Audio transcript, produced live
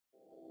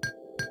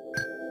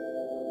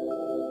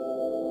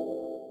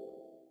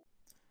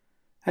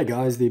Hey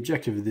guys, the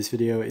objective of this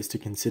video is to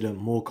consider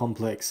more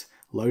complex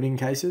loading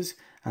cases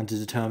and to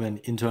determine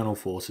internal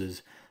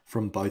forces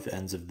from both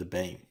ends of the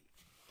beam.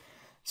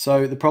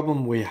 So the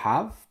problem we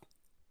have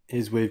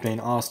is we've been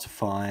asked to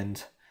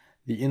find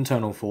the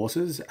internal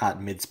forces at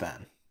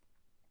midspan.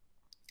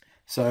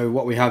 So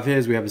what we have here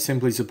is we have a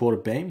simply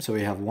supported beam. So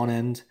we have one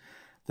end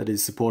that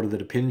is supported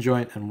at a pin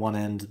joint and one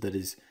end that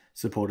is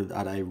supported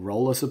at a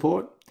roller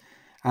support.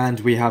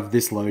 And we have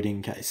this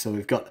loading case. So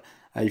we've got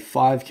a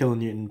 5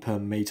 kilonewton per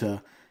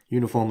meter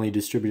uniformly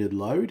distributed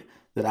load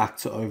that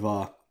acts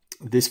over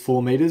this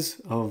 4 meters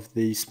of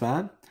the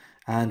span.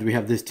 And we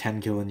have this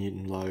 10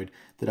 kilonewton load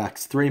that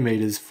acts 3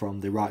 meters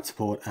from the right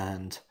support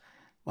and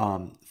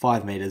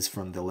 5 meters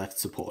from the left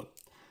support.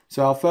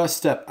 So our first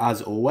step,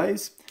 as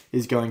always,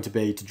 is going to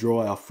be to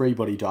draw our free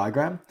body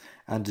diagram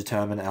and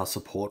determine our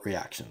support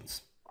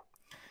reactions.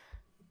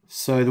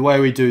 So the way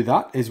we do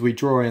that is we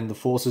draw in the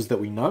forces that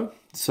we know.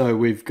 So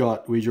we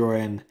draw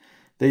in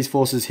these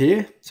forces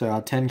here, so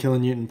our 10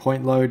 kilonewton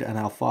point load and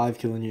our 5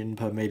 kilonewton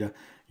per meter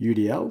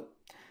UDL.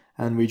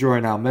 And we draw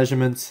in our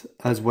measurements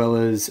as well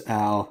as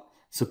our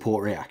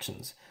support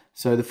reactions.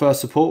 So the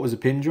first support was a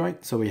pin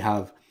joint, so we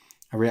have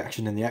a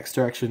reaction in the X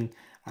direction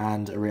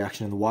and a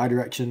reaction in the Y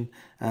direction.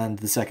 And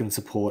the second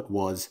support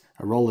was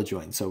a roller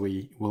joint, so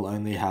we will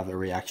only have a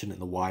reaction in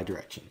the Y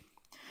direction.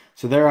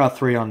 So there are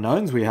three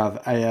unknowns. We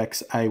have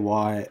AX,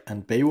 AY,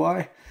 and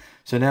BY.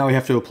 So now we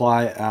have to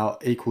apply our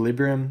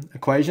equilibrium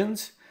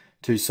equations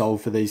to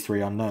solve for these three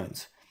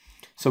unknowns.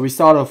 So we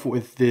start off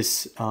with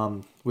this,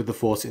 with the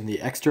force in the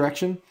X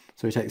direction.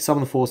 So we take the sum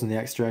of the force in the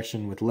X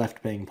direction with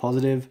left being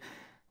positive,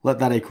 let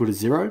that equal to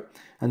 0.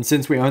 And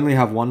since we only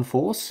have one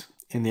force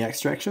in the X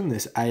direction,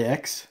 this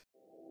AX,